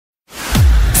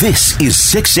This is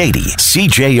 680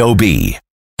 CJOB.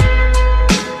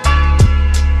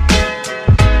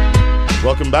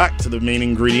 Welcome back to the main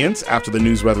ingredients after the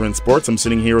news, weather, and sports. I'm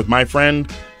sitting here with my friend,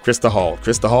 Krista Hall.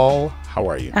 Krista Hall, how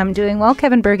are you? I'm doing well,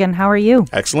 Kevin Bergen. How are you?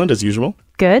 Excellent, as usual.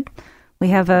 Good. We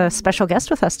have a special guest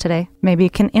with us today. Maybe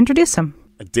you can introduce him.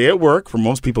 A day at work for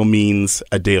most people means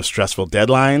a day of stressful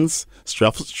deadlines,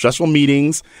 stressful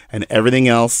meetings, and everything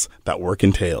else that work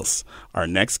entails. Our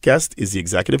next guest is the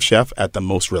executive chef at the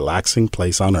most relaxing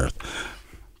place on earth,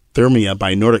 Thermea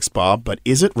by Nordic Spa, but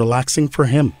is it relaxing for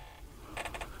him?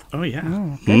 Oh, yeah.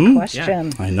 Oh, good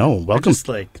question. I know. Welcome. Just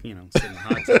sitting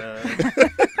hot.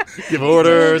 Give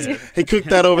orders. Hey, cook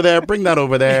that over there. Bring that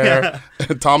over there.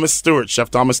 Thomas Stuart,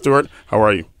 Chef Thomas Stuart, how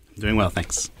are you? Doing well,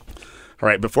 thanks. All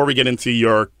right, before we get into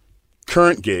your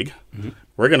current gig,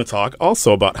 we're going to talk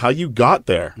also about how you got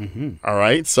there. All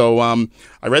right, so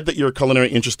I read that your culinary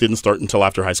interest didn't start until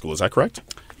after high school. Is that correct?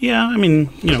 Yeah, I mean,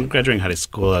 graduating high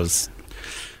school, I was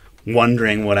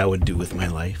wondering what I would do with my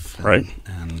life. Right.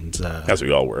 And as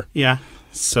we all were. Yeah.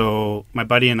 So my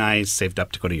buddy and I saved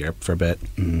up to go to Europe for a bit.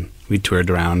 And we toured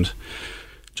around,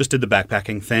 just did the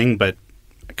backpacking thing, but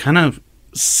I kind of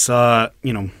saw,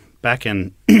 back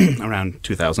in around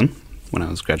 2000 when I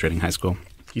was graduating high school.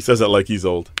 He says that like he's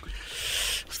old.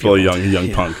 Still a young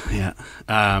punk. Yeah.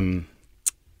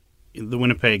 The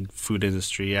Winnipeg food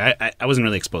industry, I wasn't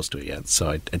really exposed to it yet, so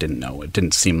I didn't know. It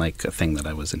didn't seem like a thing that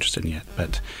I was interested in yet.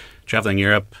 But traveling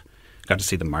Europe, got to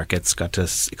see the markets, got to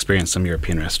experience some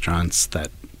European restaurants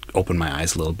that opened my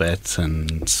eyes a little bit.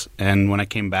 And when I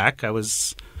came back, I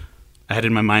had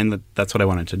in my mind that that's what I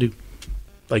wanted to do.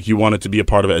 Like you wanted to be a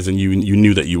part of it, as in you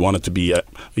knew that you wanted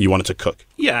to cook.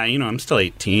 Yeah, I'm still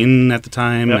 18 at the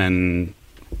time, and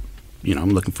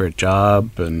I'm looking for a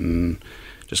job, and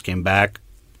just came back.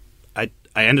 I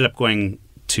ended up going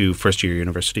to first year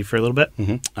university for a little bit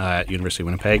at University of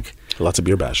Winnipeg. Lots of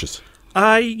beer bashes.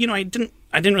 I didn't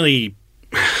really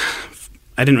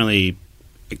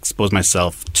expose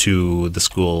myself to the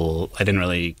school. I didn't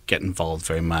really get involved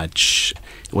very much.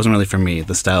 It wasn't really for me,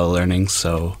 the style of learning,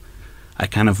 so I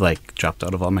kind of dropped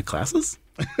out of all my classes.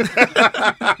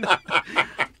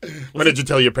 When did you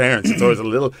tell your parents? It's always a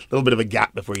little bit of a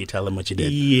gap before you tell them what you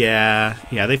did. Yeah,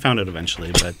 they found out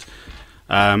eventually, but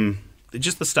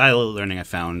just the style of learning I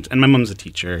found. And my mom's a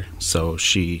teacher, so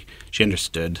she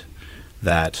understood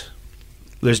that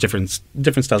there's different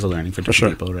styles of learning for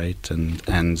different people, right?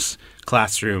 And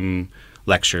classroom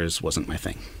lectures wasn't my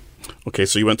thing. Okay,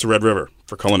 so you went to Red River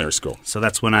for culinary school. So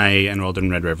that's when I enrolled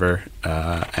in Red River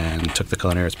and took the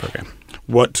culinary arts program.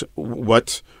 What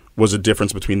was the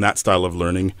difference between that style of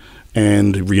learning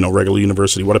and regular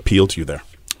university? What appealed to you there?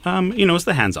 It was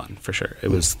the hands-on for sure. It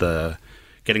was the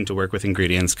getting to work with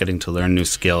ingredients, getting to learn new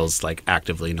skills,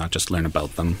 actively, not just learn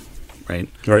about them, right?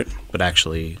 Right. But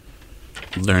actually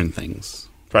learn things.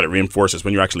 Right. It reinforces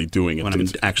when you're actually doing it. When I'm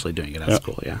actually doing it at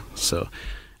school, yeah. So,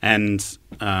 and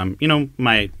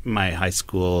my high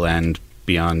school and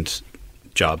beyond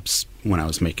jobs when I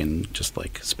was making just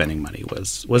spending money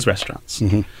was restaurants.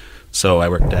 So I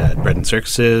worked at Bread and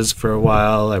Circuses for a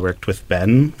while. I worked with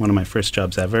Ben, one of my first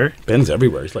jobs ever. Ben's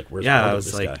everywhere. He's where's I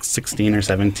was guy? 16 or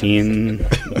 17.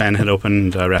 Ben had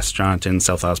opened a restaurant in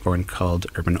South Osborne called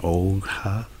Urban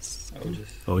Ojas.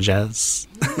 OJAS.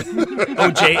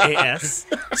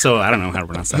 So I don't know how to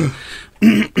pronounce that.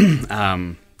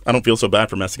 I don't feel so bad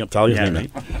for messing up Talia's name.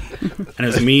 Right. And it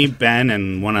was me, Ben,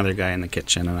 and one other guy in the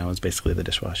kitchen, and I was basically the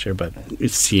dishwasher, but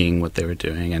seeing what they were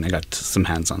doing, and I got some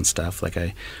hands-on stuff.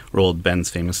 I rolled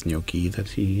Ben's famous gnocchi that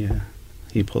he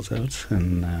pulls out,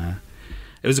 and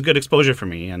it was a good exposure for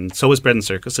me. And so was Bread and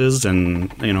Circuses,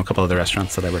 and a couple other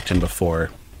restaurants that I worked in before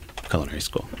culinary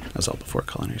school. That was all before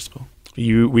culinary school.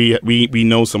 We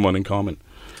know someone in common.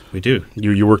 We do.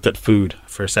 You worked at Food.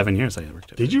 For 7 years I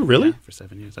worked at Did Food. you really? Yeah, for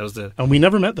 7 years. And we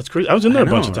never met. That's crazy. I was in there a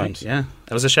bunch of times. Yeah.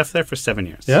 I was a chef there for 7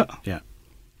 years. Yeah. Yeah.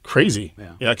 Crazy.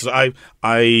 Yeah. Yeah, because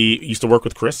I used to work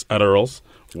with Chris at Earl's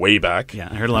way back. Yeah,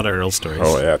 I heard a lot of Earl stories.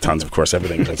 Oh, yeah, tons, of course.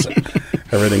 Everything is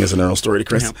an Earl story to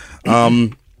Chris. Yeah.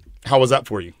 How was that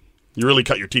for you? You really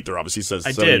cut your teeth there, obviously, says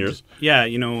I 7 did. years. Yeah,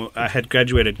 I had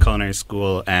graduated culinary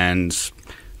school, and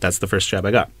that's the first job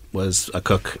I got, was a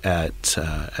cook at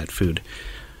Food.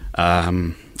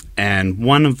 And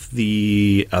one of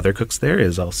the other cooks there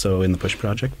is also in the Push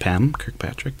Project, Pam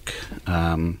Kirkpatrick.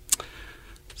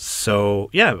 So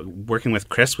yeah, working with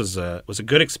Chris was a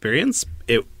good experience.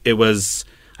 It was.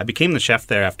 I became the chef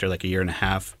there after a year and a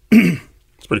half.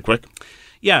 It's pretty quick.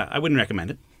 Yeah, I wouldn't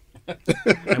recommend it.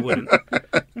 I wouldn't.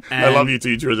 I love you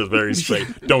teachers. It's very straight.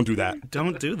 Don't do that.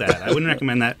 Don't do that. I wouldn't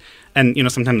recommend that. And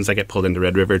sometimes I get pulled into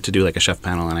Red River to do a chef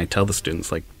panel, and I tell the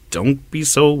students don't be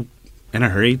so in a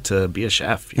hurry to be a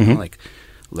chef. You know, like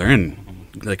learn,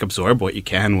 like absorb what you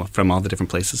can from all the different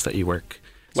places that you work.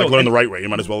 Like learn the right way. You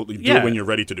might as well do it when you're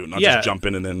ready to do it, not just jump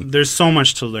in and then... There's so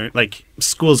much to learn. Like,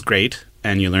 school's great,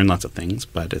 and you learn lots of things,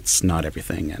 but it's not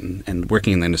everything. And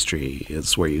working in the industry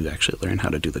is where you actually learn how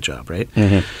to do the job, right?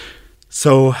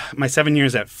 So my 7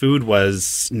 years at Food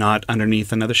was not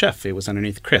underneath another chef. It was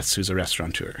underneath Chris, who's a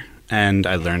restaurateur. And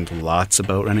I learned lots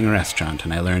about running a restaurant,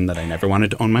 and I learned that I never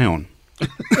wanted to own my own.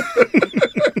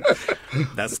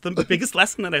 That's the biggest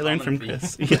lesson that I learned from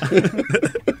Chris.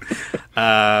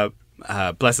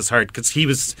 Bless his heart, because he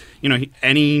was,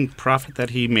 any profit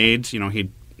that he made,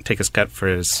 he'd take his cut for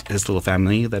his little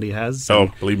family that he has. Oh,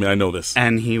 believe me, I know this.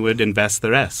 And he would invest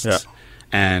the rest. Yeah.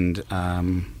 And,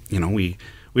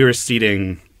 we were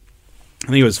seating, I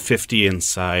think it was 50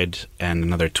 inside and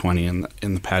another 20 in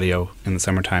the patio in the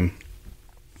summertime.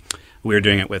 We were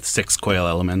doing it with 6 coil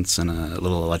elements and a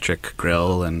little electric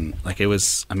grill, and it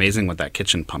was amazing what that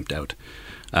kitchen pumped out.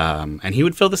 And he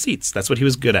would fill the seats. That's what he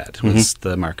was good at, was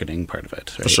the marketing part of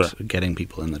it, right? For sure. Getting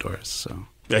people in the doors. So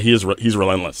yeah, he's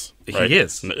relentless. Right? He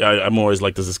is. I'm always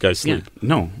like, does this guy sleep? Yeah.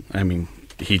 No, I mean,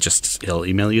 he'll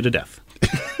email you to death.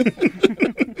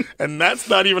 And that's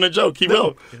not even a joke. He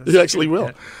will. He actually will.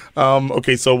 Yeah.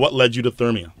 Okay, so what led you to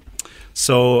Thermea?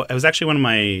 So it was actually one of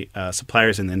my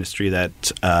suppliers in the industry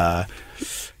that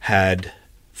had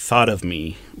thought of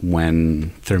me when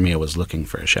Thermea was looking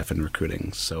for a chef in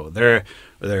recruiting. So they're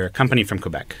a company from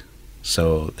Quebec.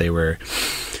 So they were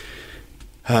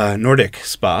Nordic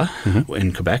Spa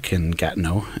in Quebec, in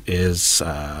Gatineau,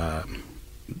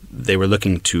 they were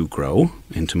looking to grow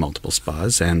into multiple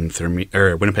spas, and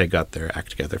Winnipeg got their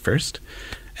act together first.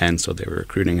 And so they were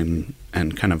recruiting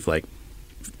and kind of like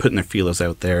putting their feelers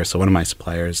out there. So one of my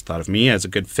suppliers thought of me as a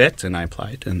good fit, and I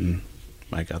applied, and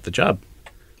I got the job.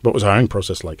 What was the hiring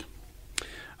process like?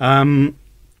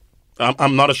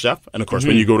 I'm not a chef, and of course,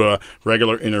 when you go to a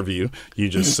regular interview, you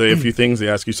just say a few things, they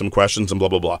ask you some questions, and blah,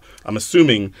 blah, blah. I'm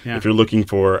assuming if you're looking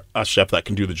for a chef that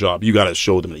can do the job, you got to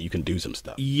show them that you can do some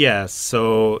stuff. Yeah,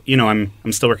 so,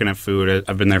 I'm still working at Food.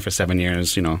 I've been there for 7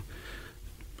 years,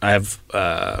 I have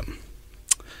an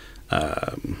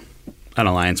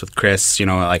alliance with Chris,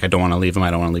 I don't want to leave him. I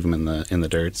don't want to leave him in the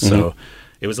dirt, so...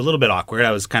 It was a little bit awkward. I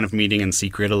was kind of meeting in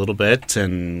secret a little bit,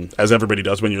 and as everybody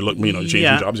does when you're looking,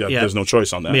 changing jobs. There's no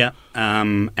choice on that. Yeah,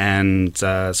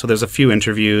 so there's a few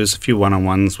interviews, a few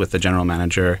one-on-ones with the general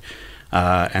manager,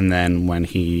 and then when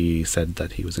he said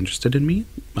that he was interested in me,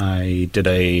 I did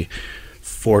a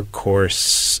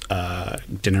 4-course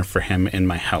dinner for him in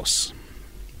my house.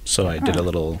 So I did a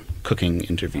little cooking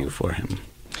interview for him.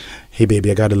 Hey,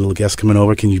 baby, I got a little guest coming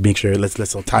over. Can you make sure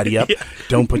let's all tidy up?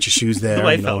 Don't put your shoes there. The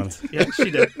wife helped. Yeah, she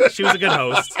did. She was a good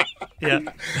host. Yeah.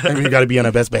 I mean, you got to be on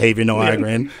our best behavior, no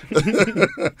arguing.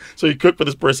 So you cook for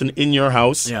this person in your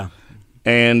house. Yeah.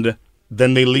 And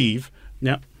then they leave.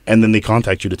 Yeah. And then they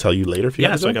contact you to tell you later if you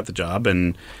got the job? So I got the job,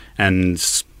 and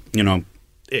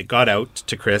it got out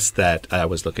to Chris that I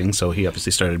was looking, so he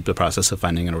obviously started the process of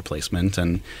finding a replacement,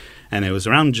 and it was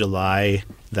around July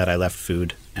that I left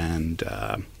Food, and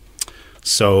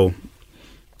so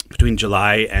between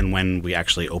July and when we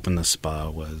actually opened the spa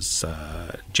was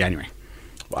January.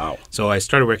 Wow. So I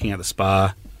started working at the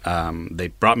spa. They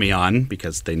brought me on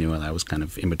because they knew I was kind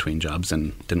of in between jobs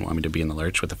and didn't want me to be in the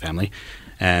lurch with the family.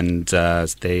 And so I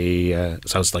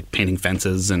was like painting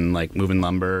fences and like moving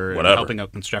lumber and helping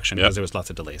out construction because there was lots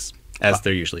of delays, as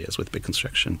there usually is with big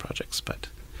construction projects. But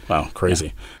wow,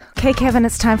 crazy. Okay, Kevin,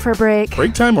 it's time for a break.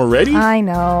 Break time already? I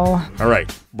know. All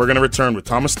right. We're going to return with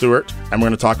Thomas Stuart, and we're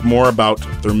going to talk more about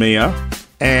Thermea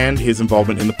and his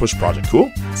involvement in the Push Project.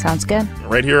 Cool? Sounds good.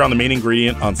 Right here on The Main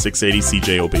Ingredient on 680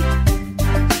 CJOB.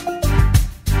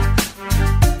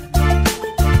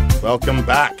 Welcome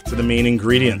back to The Main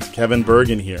Ingredient. Kevin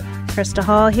Bergen here. Krista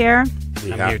Hall here.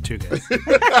 I'm here too, guys.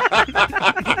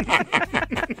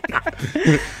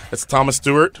 It's Thomas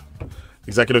Stuart,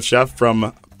 executive chef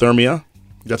from Thermea.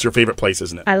 That's your favorite place,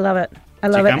 isn't it? I love it. I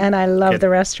love it, and I love the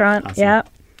restaurant. Awesome. Yeah.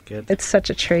 Good. It's such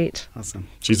a treat. Awesome.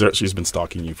 She's been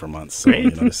stalking you for months, so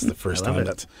this is the first time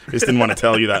that I just didn't want to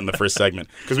tell you that in the first segment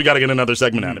because we got to get another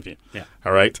segment out of you. Yeah.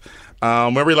 All right.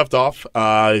 Where we left off,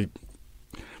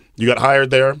 you got hired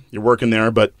there. You're working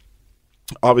there, but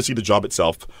obviously the job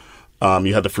itself,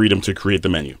 you had the freedom to create the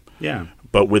menu. Yeah.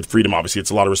 But with freedom, obviously,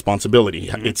 it's a lot of responsibility.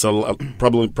 Mm-hmm. It's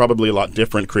probably a lot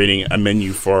different creating a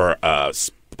menu for a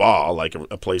spa, like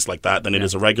a place like that, than it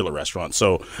is a regular restaurant.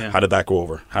 So, how did that go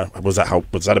over? Was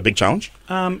that a big challenge?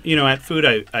 At Food,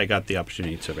 I got the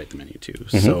opportunity to write the menu too.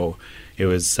 Mm-hmm. So it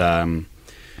was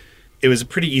a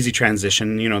pretty easy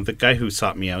transition. The guy who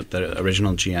sought me out, the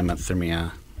original GM at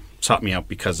Thermea, sought me out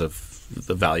because of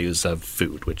the values of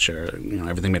food, which are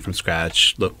everything made from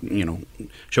scratch,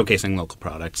 showcasing local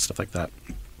products, stuff like that.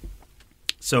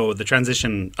 So the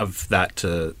transition of that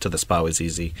to the spa was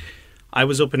easy. I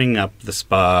was opening up the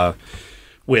spa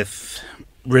with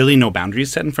really no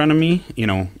boundaries set in front of me.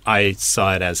 I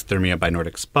saw it as Thermea by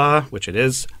Nordic Spa, which it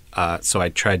is. So I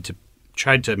tried to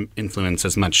influence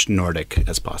as much Nordic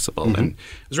as possible. Mm-hmm. And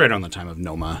it was right around the time of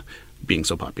Noma being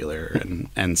so popular.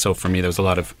 And so for me, there was a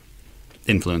lot of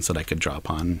influence that I could draw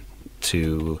upon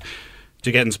to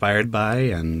get inspired by.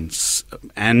 And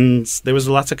there was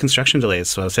lots of construction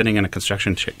delays. So I was sitting in a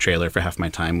construction trailer for half my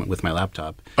time with my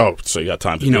laptop. Oh, so you got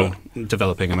time to do it.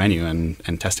 Developing a menu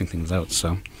and testing things out.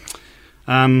 So,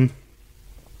 but,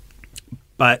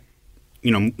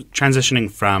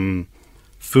 transitioning from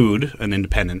food, an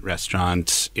independent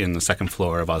restaurant in the second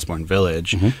floor of Osborne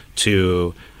Village, mm-hmm.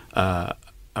 to a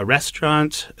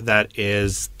restaurant that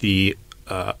is the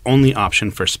only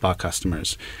option for spa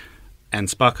customers. And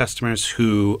spa customers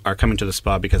who are coming to the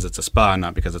spa because it's a spa,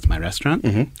 not because it's my restaurant,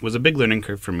 mm-hmm. was a big learning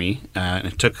curve for me. And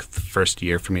it took the first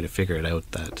year for me to figure it out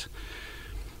that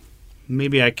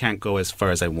maybe I can't go as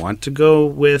far as I want to go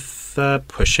with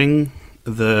pushing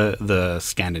the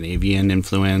Scandinavian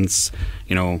influence,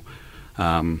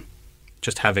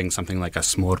 just having something like a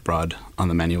smørbrød on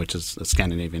the menu, which is a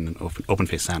Scandinavian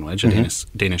open-faced sandwich, mm-hmm.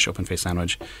 a Danish open-faced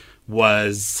sandwich,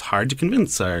 was hard to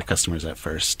convince our customers at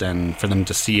first, and for them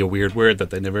to see a weird word that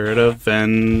they never heard of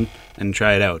and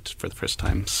try it out for the first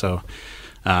time. So,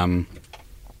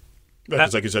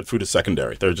 because like you said, food is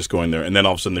secondary. They're just going there, and then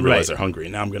all of a sudden they realize they're hungry.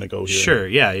 Now I'm going to go here. Sure,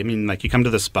 yeah. I mean, like you come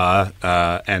to the spa,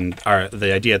 and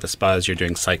the idea at the spa is you're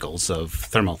doing cycles of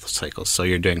thermal cycles. So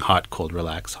you're doing hot, cold,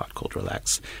 relax, hot, cold,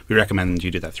 relax. We recommend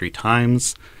you do that 3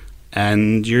 times,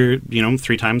 and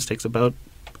 3 times takes about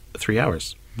 3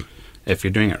 hours. If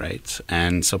you're doing it right.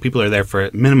 And so people are there for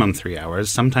at minimum 3 hours,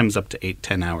 sometimes up to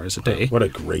 8-10 hours a day. What a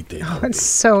great day. Oh, it's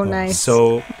so nice.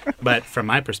 So, but from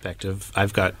my perspective,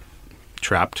 I've got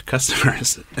trapped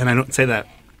customers. And I don't say that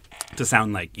to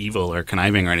sound like evil or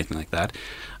conniving or anything like that.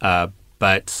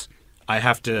 But I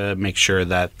have to make sure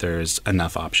that there's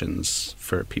enough options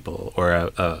for people, or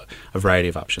a variety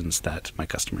of options that my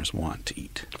customers want to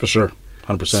eat. For sure.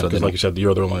 100%, because like you said,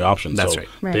 you're their only option. That's so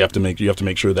right. You have to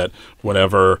make sure that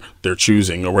whatever they're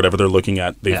choosing or whatever they're looking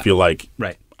at, they feel like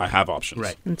I have options.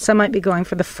 Right. And some might be going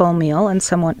for the full meal, and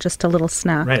some want just a little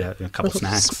snack. Right, a couple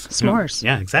snacks. S'mores.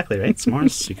 Yeah, exactly, right?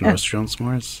 S'mores. You can roast your own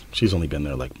s'mores. She's only been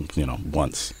there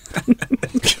once.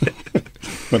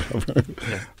 Whatever.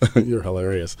 Yeah. You're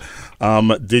hilarious.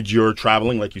 Did your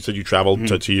traveling, like you said, you traveled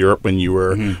mm-hmm. to Europe when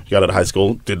you got out of high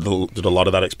school? Did a lot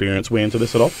of that experience weigh into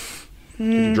this at all?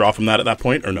 Did you draw from that at that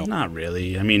point, or no? Not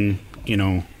really. I mean, it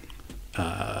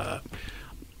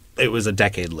was a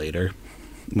decade later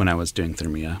when I was doing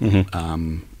Thermea.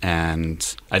 Mm-hmm.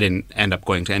 And I didn't end up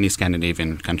going to any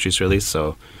Scandinavian countries, really,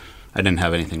 so I didn't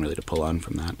have anything really to pull on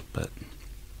from that. But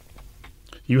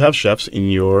you have chefs in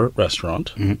your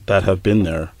restaurant mm-hmm. that have been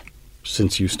there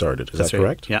since you started. Is that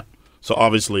correct? Yeah. So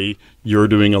obviously, you're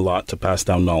doing a lot to pass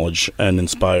down knowledge and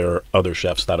inspire other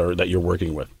chefs that you're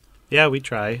working with. Yeah, we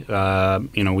try.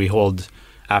 We hold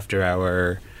after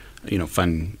our,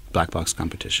 fun black box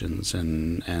competitions,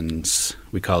 and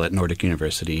we call it Nordic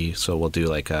University. So we'll do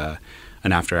like an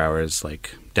after hours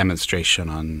demonstration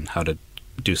on how to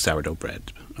do sourdough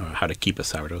bread, or how to keep a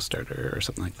sourdough starter, or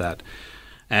something like that.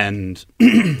 And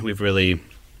we've really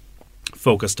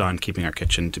focused on keeping our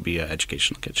kitchen to be an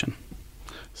educational kitchen.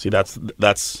 See, that's.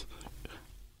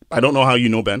 I don't know how you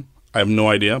know Ben. I have no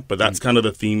idea, but that's kind of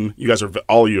the theme. You guys are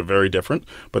very different,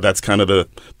 but that's kind of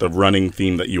the running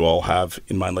theme that you all have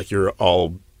in mind. Like, you're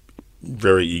all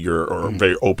very eager or mm-hmm.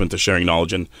 very open to sharing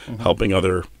knowledge and mm-hmm. helping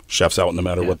other chefs out no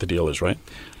matter what the deal is, right?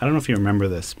 I don't know if you remember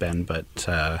this, Ben, but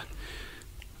I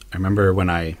remember when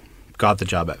I got the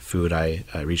job at Food, I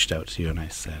reached out to you and I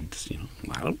said,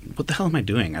 what the hell am I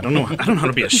doing? I don't know how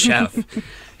to be a chef.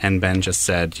 And Ben just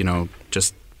said,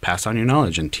 just pass on your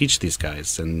knowledge and teach these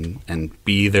guys and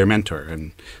be their mentor.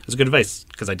 And it was good advice,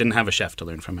 because I didn't have a chef to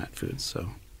learn from at Food. So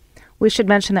we should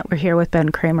mention that we're here with Ben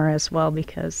Kramer as well,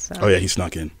 because oh yeah, he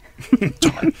snuck in.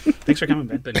 Thanks for coming,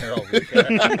 Ben. Been here all week.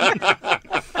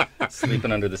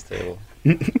 Sleeping under this table.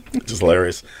 Just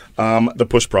hilarious. The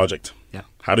Push Project. Yeah.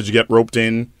 How did you get roped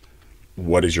in?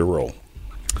 What is your role?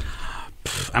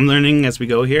 I'm learning as we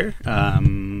go here.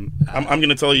 I'm going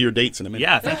to tell you your dates in a minute.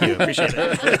 Yeah, thank you. Appreciate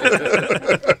it.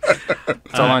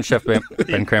 It's all on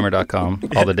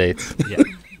chefbenkramer.com, all the dates. Yeah.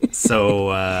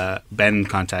 So Ben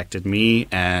contacted me,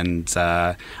 and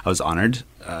I was honored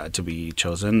to be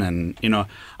chosen. And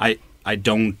I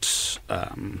don't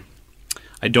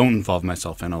involve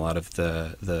myself in a lot of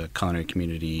the culinary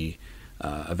community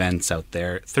events out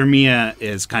there. Thermea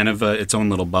is kind of its own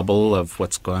little bubble of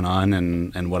what's going on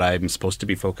and what I'm supposed to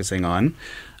be focusing on.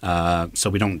 So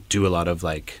we don't do a lot of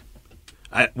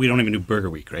we don't even do Burger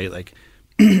Week, right? Like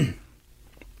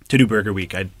to do Burger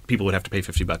Week, people would have to pay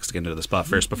 $50 to get into the spot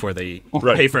first before they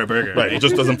pay for a burger. Right, it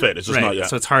just doesn't fit. It's just not yet.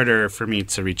 So it's harder for me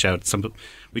to reach out.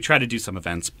 We try to do some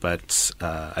events, but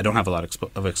I don't have a lot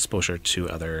of exposure to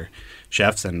other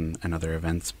chefs and other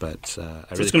events. But so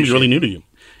it's going to be really new to you.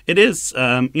 It is.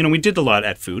 We did a lot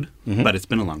at food, but it's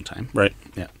been a long time. Right.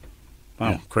 Yeah.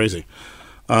 Wow, crazy.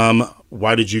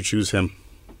 Why did you choose him?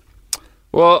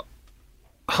 Well,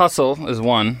 hustle is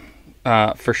one,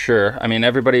 for sure. I mean,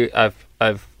 everybody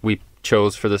we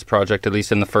chose for this project, at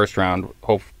least in the first round.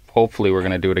 Hopefully, we're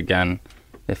going to do it again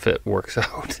if it works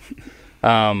out.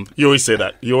 You always say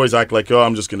that. You always act like, oh,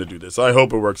 I'm just going to do this. I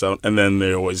hope it works out, and then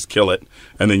they always kill it,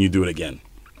 and then you do it again.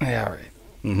 Yeah,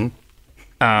 right.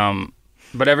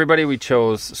 But everybody we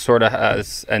chose sort of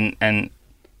has, and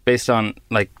based on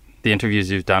like the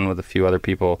interviews you've done with a few other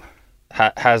people,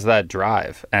 has that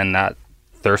drive and that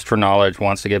thirst for knowledge,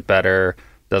 wants to get better,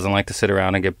 doesn't like to sit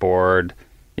around and get bored.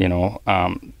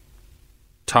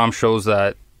 Tom shows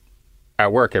that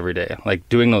at work every day, like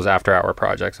doing those after-hour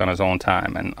projects on his own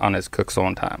time and on his cook's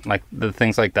own time, like the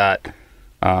things like that,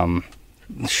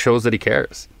 shows that he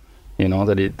cares.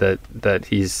 That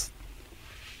he's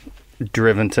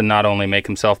driven to not only make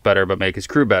himself better but make his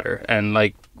crew better. And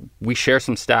like we share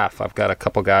some staff. I've got a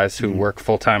couple guys who work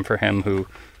full-time for him who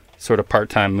sort of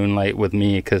part-time moonlight with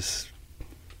me because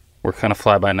we're kind of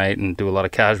fly-by-night and do a lot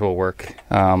of casual work.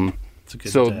 We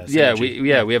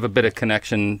have a bit of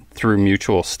connection through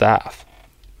mutual staff.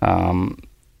 I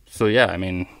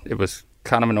mean, it was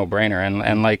kind of a no-brainer.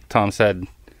 And like Tom said,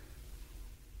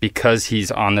 because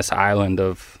he's on this island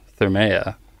of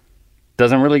Thermea,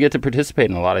 doesn't really get to participate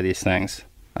in a lot of these things.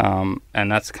 And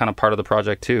that's kind of part of the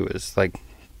project too, is like,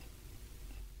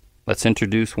 let's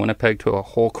introduce Winnipeg to a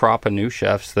whole crop of new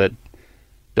chefs that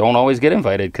don't always get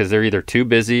invited because they're either too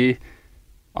busy,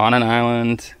 on an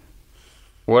island,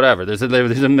 whatever. There's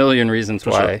a million reasons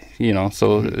why, sure.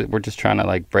 So we're just trying to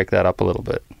like break that up a little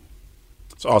bit.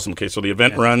 It's awesome. Okay, so the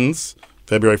event runs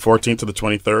February 14th to the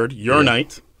 23rd. Your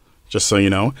night, just so you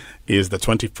know, is the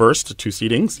 21st, 2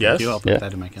 seatings. Yes? I'll put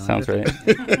that in my calendar. Sounds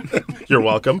right. You're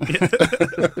welcome.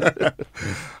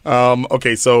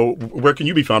 Okay, so where can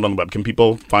you be found on the web? Can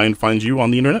people find you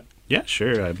on the internet? Yeah,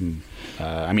 sure.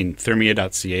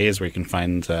 Thermea.ca is where you can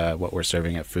find what we're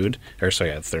serving at food. At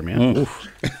Thermea. Oof.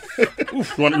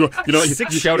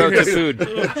 Shout out to food.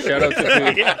 Shout out to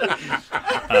food.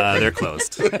 They're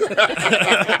closed.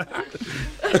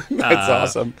 That's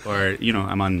awesome. Or,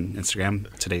 I'm on Instagram,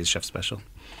 Today's Chef Special.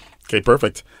 Okay,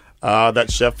 perfect.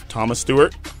 That's Chef Thomas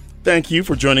Stuart. Thank you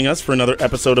for joining us for another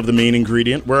episode of The Main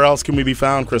Ingredient. Where else can we be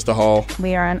found, Krista Hall?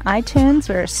 We are on iTunes,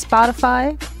 we're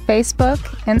Spotify, Facebook,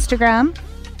 Instagram,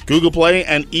 Google Play,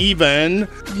 and even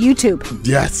YouTube.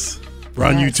 Yes, we're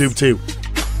on YouTube too.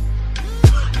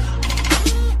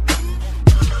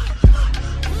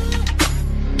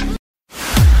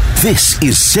 This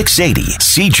is 680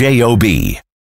 CJOB.